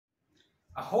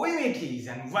Ahoy mateys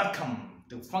and welcome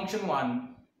to Function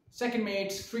 1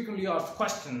 Secondmates Frequently Asked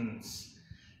Questions.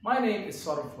 My name is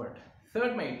Saurabh.bhatt,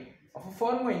 third mate of a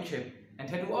foreign going ship and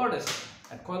tattoo artist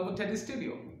at Colbert Tattoo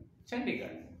Studio,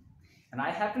 Chandigarh. And I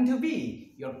happen to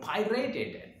be your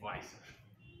pirated advisor.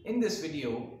 In this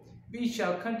video, we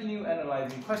shall continue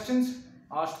analyzing questions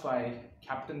asked by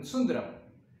Captain Sundaram.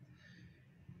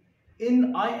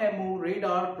 In IMO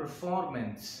Radar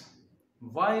Performance,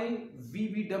 why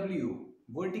VBW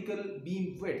vertical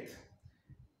beam width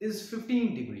is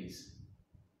 15 degrees?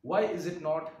 Why is it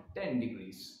not 10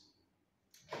 degrees?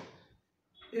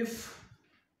 If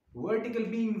vertical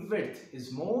beam width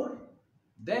is more,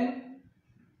 then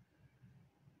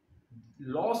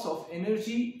loss of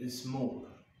energy is more.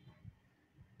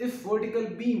 If vertical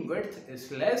beam width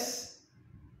is less,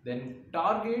 then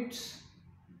targets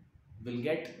will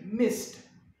get missed.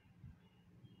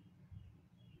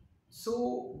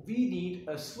 So we need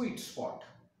a sweet spot.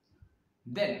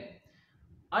 Then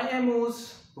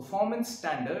IMO's performance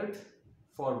standard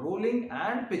for rolling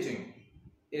and pitching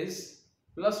is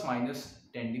plus minus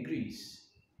 10 degrees.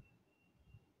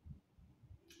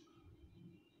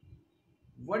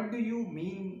 What do you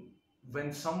mean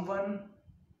when someone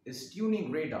is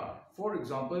tuning radar? For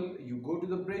example, you go to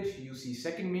the bridge, you see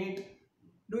second mate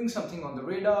doing something on the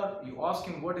radar, you ask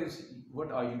him what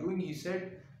are you doing? He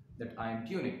said that I am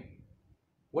tuning.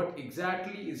 What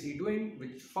exactly is he doing?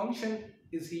 Which function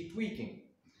is he tweaking?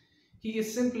 He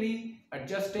is simply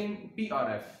adjusting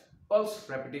PRF, pulse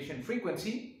repetition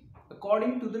frequency,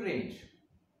 according to the range.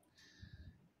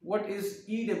 What is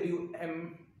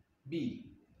EWMB?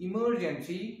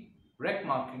 Emergency wreck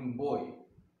marking buoy.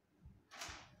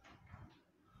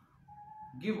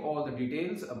 Give all the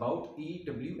details about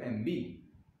EWMB.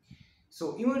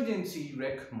 So, emergency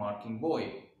wreck marking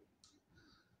buoy.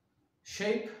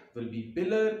 Shape will be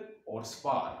pillar or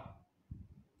spar.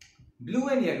 Blue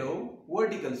and yellow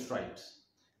vertical stripes.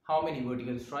 How many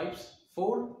vertical stripes?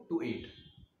 4 to 8.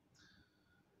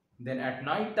 Then at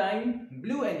night time,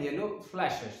 blue and yellow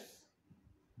flashes.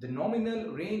 The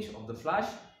nominal range of the flash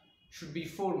should be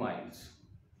 4 miles.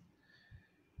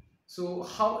 So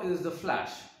how is the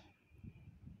flash?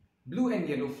 Blue and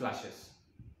yellow flashes.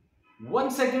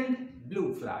 1 second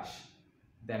blue flash,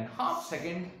 then half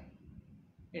second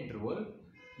interval,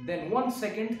 then 1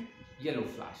 second yellow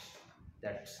flash.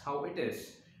 That's how it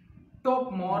is.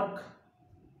 Top mark,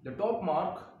 the top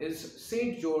mark is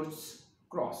St. George's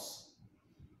Cross.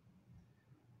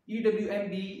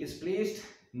 EWMB is placed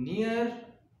near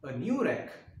a new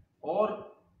wreck or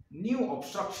new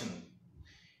obstruction.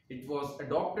 It was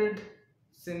adopted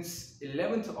since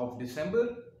 11th of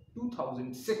December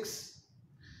 2006.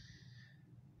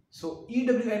 So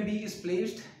EWMB is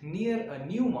placed near a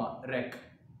new wreck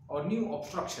or new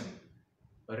obstruction,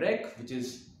 a wreck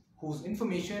whose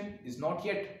information is not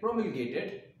yet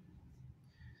promulgated.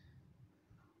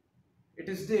 It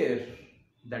is there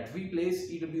that we place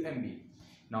EWMB.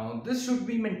 Now this should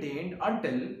be maintained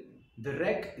until the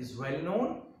wreck is well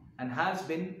known and has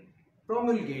been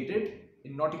promulgated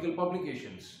in nautical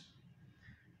publications.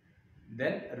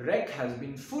 Then wreck has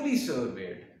been fully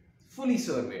surveyed.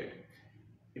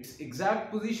 Its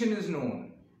exact position is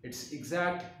known, its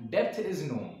exact depth is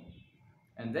known,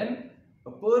 and then a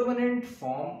permanent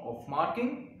form of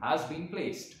marking has been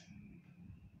placed.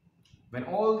 When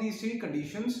all these three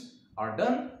conditions are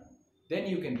done, then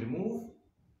you can remove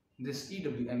this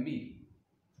EWMB.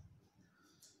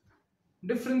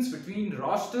 Difference between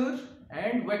raster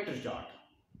and vector chart.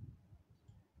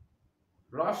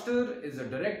 Raster is a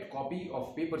direct copy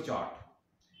of paper chart.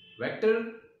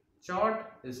 Vector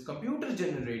chart is computer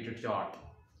generated chart.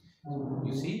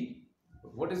 You see,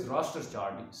 what is raster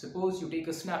chart? Suppose you take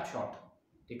a snapshot,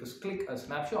 click a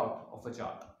snapshot of a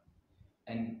chart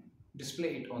and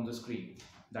display it on the screen.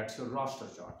 That's your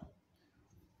raster chart.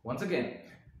 Once again,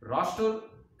 raster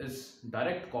is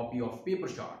direct copy of paper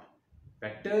chart.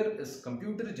 Vector is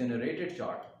computer generated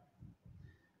chart.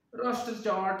 Raster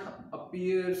chart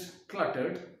appears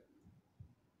cluttered.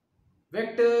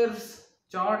 Vector's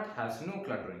chart has no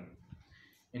cluttering.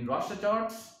 In raster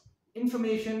charts,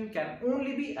 information can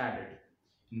only be added.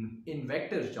 In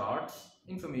vector charts,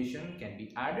 information can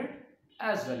be added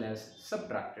as well as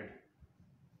subtracted.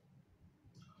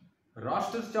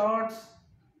 Raster charts,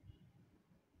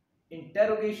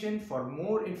 interrogation for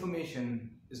more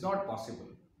information is not possible,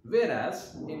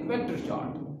 whereas in vector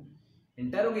chart,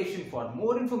 interrogation for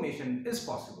more information is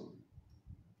possible.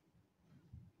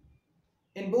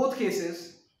 In both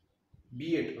cases,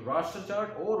 be it raster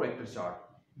chart or vector chart,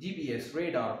 GPS,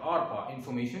 radar, ARPA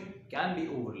information can be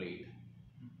overlaid.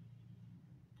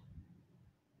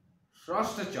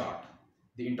 Raster chart.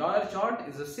 The entire chart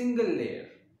is a single layer.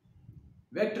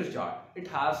 Vector chart, it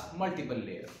has multiple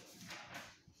layers.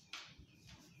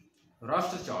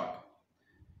 Raster chart.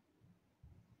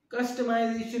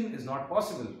 Customization is not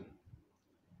possible.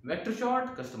 Vector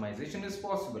chart, customization is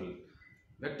possible.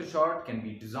 Vector chart can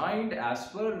be designed as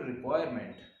per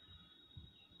requirement.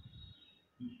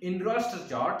 In raster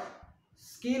chart,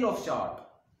 scale of chart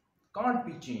can't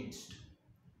be changed.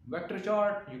 Vector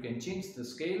chart, you can change the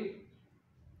scale.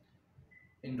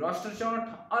 In raster chart,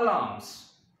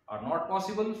 alarms are not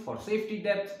possible for safety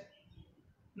depth.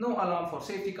 No alarm for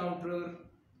safety counter,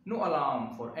 no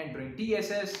alarm for entering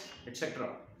TSS, etc.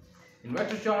 In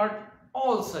vector chart,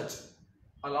 all such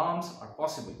alarms are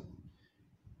possible.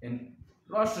 In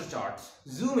raster charts,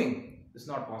 zooming is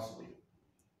not possible.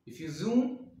 If you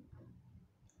zoom,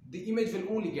 the image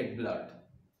will only get blurred.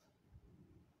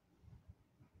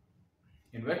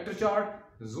 In vector chart,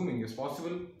 zooming is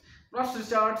possible. Raster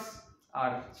charts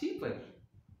are cheaper.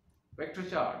 Vector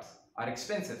charts are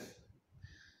expensive.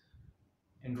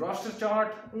 In raster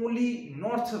chart, only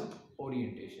north-up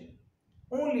orientation.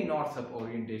 Only north-up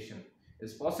orientation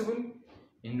is possible.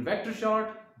 In vector chart,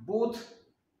 both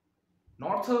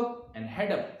north-up and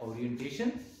head-up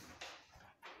orientation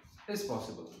is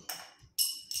possible.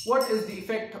 What is the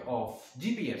effect of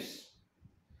GPS,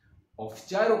 of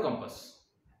gyro compass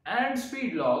and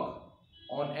speed log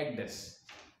on ECDIS?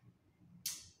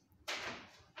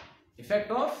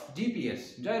 Effect of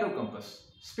GPS, gyro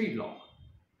compass, speed log.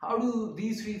 How do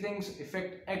these three things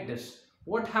affect ECDIS?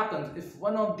 What happens if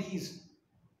one of these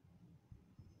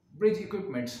bridge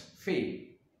equipments fail?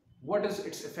 What is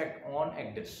its effect on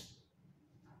ECDIS?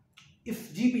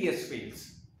 If GPS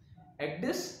fails,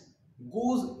 ECDIS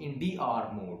goes in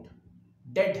DR mode,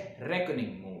 dead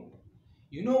reckoning mode.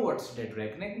 You know what's dead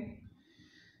reckoning?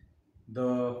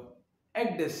 The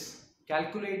ECDIS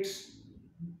calculates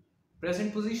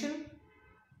present position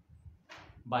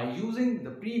by using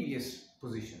the previous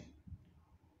position.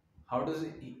 How does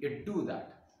it do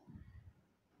that?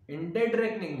 In dead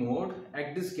reckoning mode,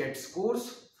 ECDIS gets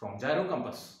scores from gyro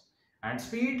compass and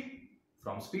speed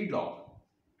from speed log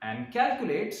and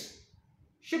calculates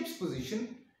ship's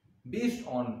position based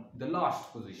on the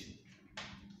last position.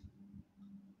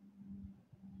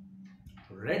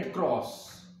 Red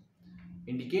cross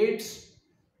indicates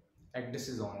ECDIS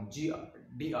is on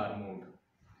DR mode.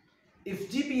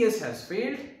 If GPS has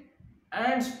failed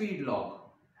and speed log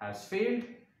has failed,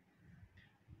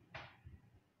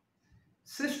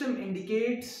 system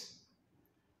indicates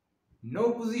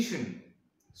no position.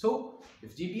 So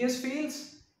if GPS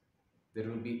fails, there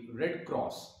will be red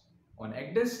cross on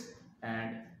ECDIS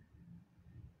and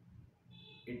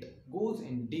it goes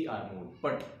in DR mode.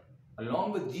 But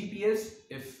along with GPS,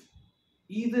 if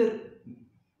either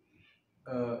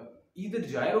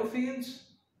gyro fails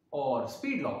or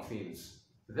speed log fails,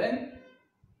 then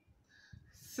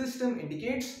system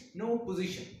indicates no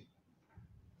position.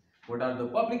 What are the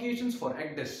publications for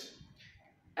ECDIS?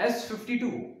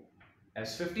 S52,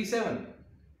 S57,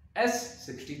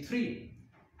 S63,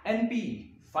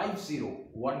 NP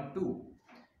 5012,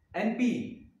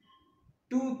 NP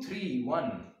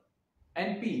 231,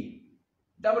 NP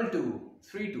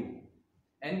 2232,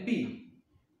 NP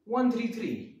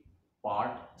 133,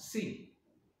 Part C.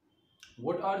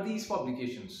 What are these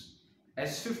publications?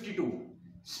 S52,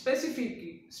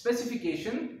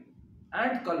 specification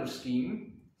and color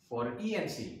scheme for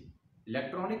ENC,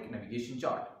 electronic navigation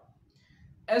chart.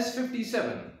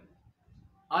 S57,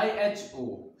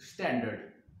 IHO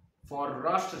standard for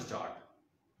raster chart.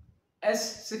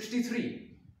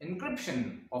 S63,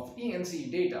 encryption of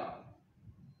ENC data.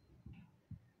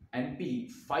 NP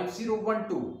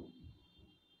 5012,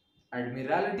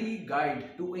 Admiralty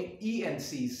Guide to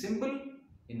ENC symbol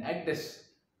in ECDIS.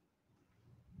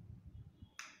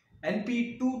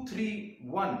 NP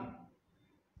 231,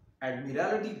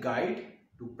 Admiralty Guide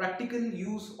to Practical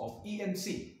Use of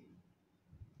ENC.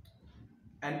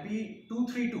 NP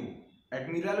 232,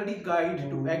 Admiralty Guide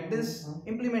to ECDIS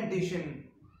Implementation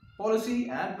Policy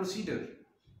and Procedure.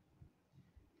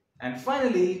 And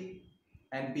finally,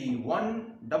 NP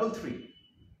 133,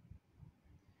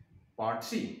 Part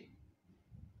C,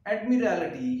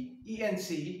 Admiralty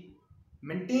ENC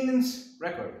Maintenance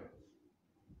Record.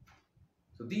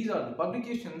 So these are the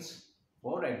publications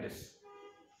for ECDIS.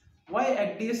 Why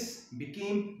ECDIS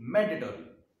became mandatory?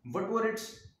 What were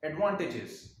its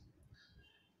advantages?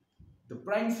 The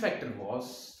prime factor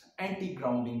was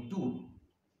anti-grounding tool.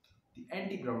 The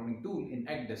anti-grounding tool in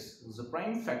ECDIS was the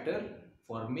prime factor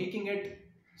for making it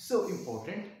so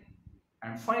important,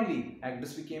 and finally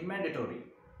ECDIS became mandatory.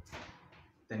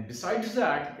 Then besides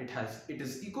that, it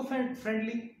is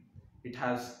eco-friendly, it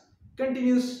has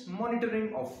continuous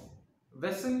monitoring of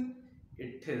vessel.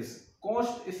 It is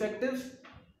cost effective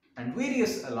and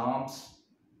various alarms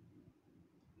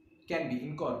can be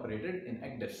incorporated in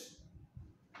ECDIS.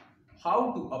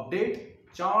 How to update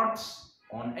charts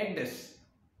on ECDIS?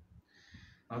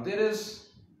 Now there is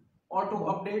auto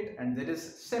update and there is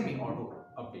semi-auto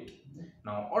update.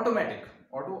 Now automatic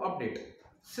auto update.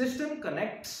 System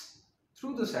connects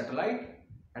through the satellite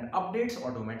and updates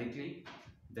automatically.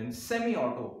 Then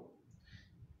semi-auto.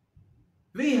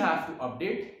 We have to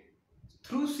update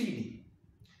through CD.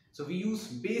 So we use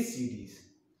base CDs.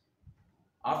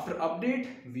 After update,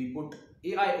 we put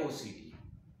AIO CD.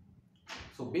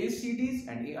 So base CDs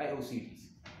and AIO CDs.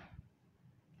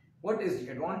 What is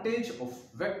the advantage of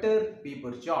vector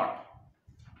paper chart?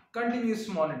 Continuous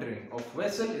monitoring of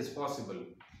vessel is possible.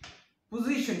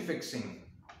 Position fixing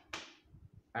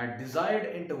at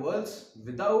desired intervals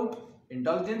without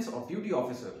indulgence of duty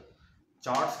officer.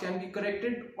 Charts can be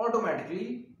corrected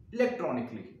automatically,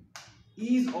 electronically.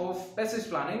 Ease of passage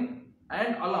planning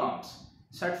and alarms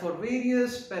set for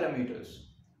various parameters.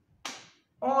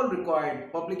 All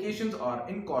required publications are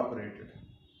incorporated.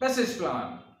 Passage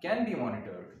plan can be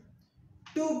monitored.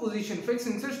 Two position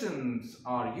fixing systems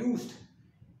are used.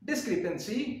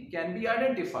 Discrepancy can be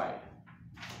identified.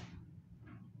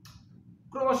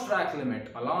 Cross track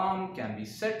limit alarm can be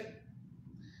set.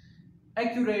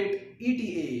 Accurate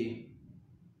ETA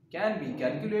can be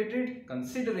calculated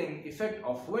considering effect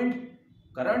of wind,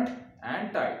 current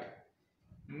and tide.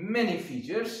 Many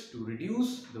features to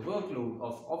reduce the workload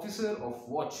of officer of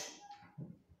watch.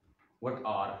 What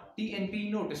are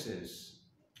TNP notices?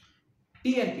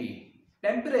 TNP,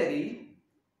 temporary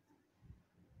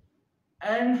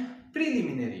and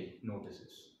preliminary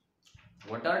notices.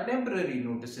 What are temporary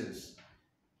notices?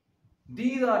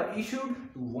 These are issued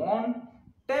to warn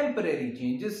temporary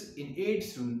changes in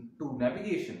aids to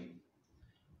navigation.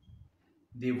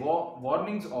 They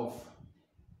warnings of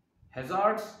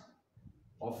hazards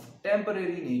of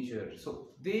temporary nature. So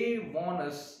they warn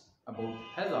us about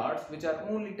hazards which are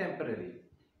only temporary.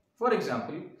 For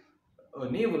example,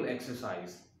 a naval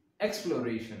exercise,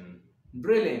 exploration,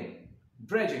 drilling,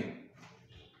 dredging.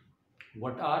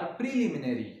 What are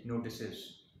preliminary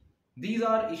notices? These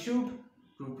are issued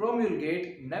to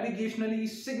promulgate navigationally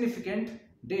significant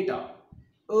data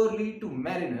early to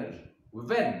mariner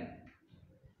when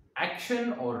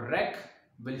action or wreck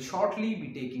will shortly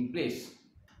be taking place.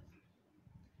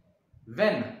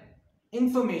 When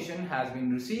information has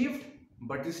been received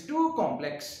but is too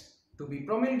complex to be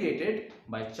promulgated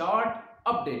by chart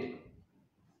updating.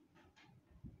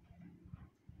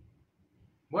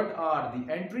 What are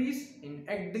the entries in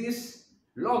ECDIS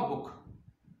logbook?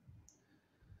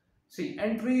 See,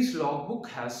 entries logbook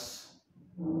has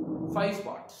 5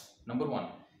 parts. Number 1,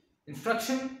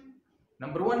 instruction.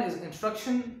 Number 1 is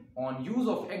instruction on use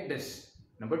of ECDIS.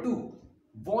 Number 2,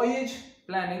 voyage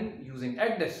planning using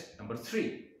ECDIS. Number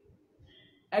 3,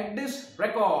 ECDIS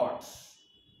records.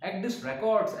 ECDIS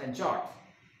records and chart.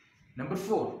 Number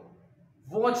 4,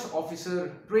 watch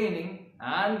officer training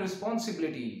and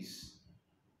responsibilities.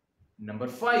 Number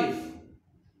 5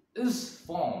 is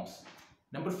forms.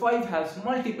 Number 5 has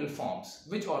multiple forms.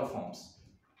 Which all forms?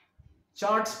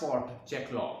 Chart spot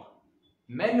check log,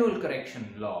 manual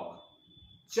correction log,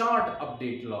 chart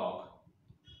update log,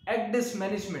 ECDIS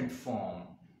management form,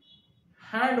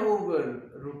 handover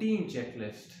routine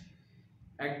checklist,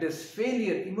 ECDIS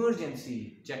failure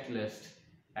emergency checklist,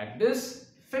 ECDIS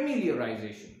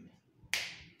familiarization.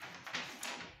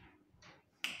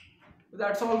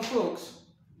 That's all, folks,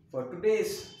 for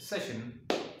today's session.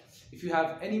 If you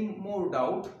have any more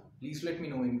doubt, please let me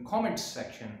know in comments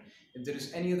section. If there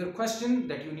is any other question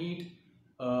that you need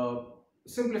a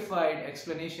simplified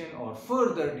explanation or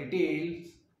further details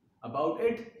about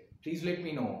it, please let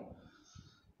me know.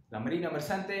 La Marina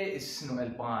Mercante es no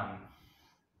el pan.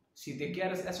 Si te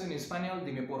quieres eso en español,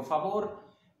 dime por favor.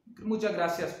 Muchas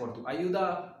gracias por tu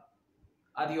ayuda.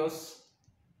 Adiós.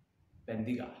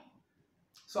 Bendiga.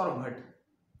 Saurabh.bhatt.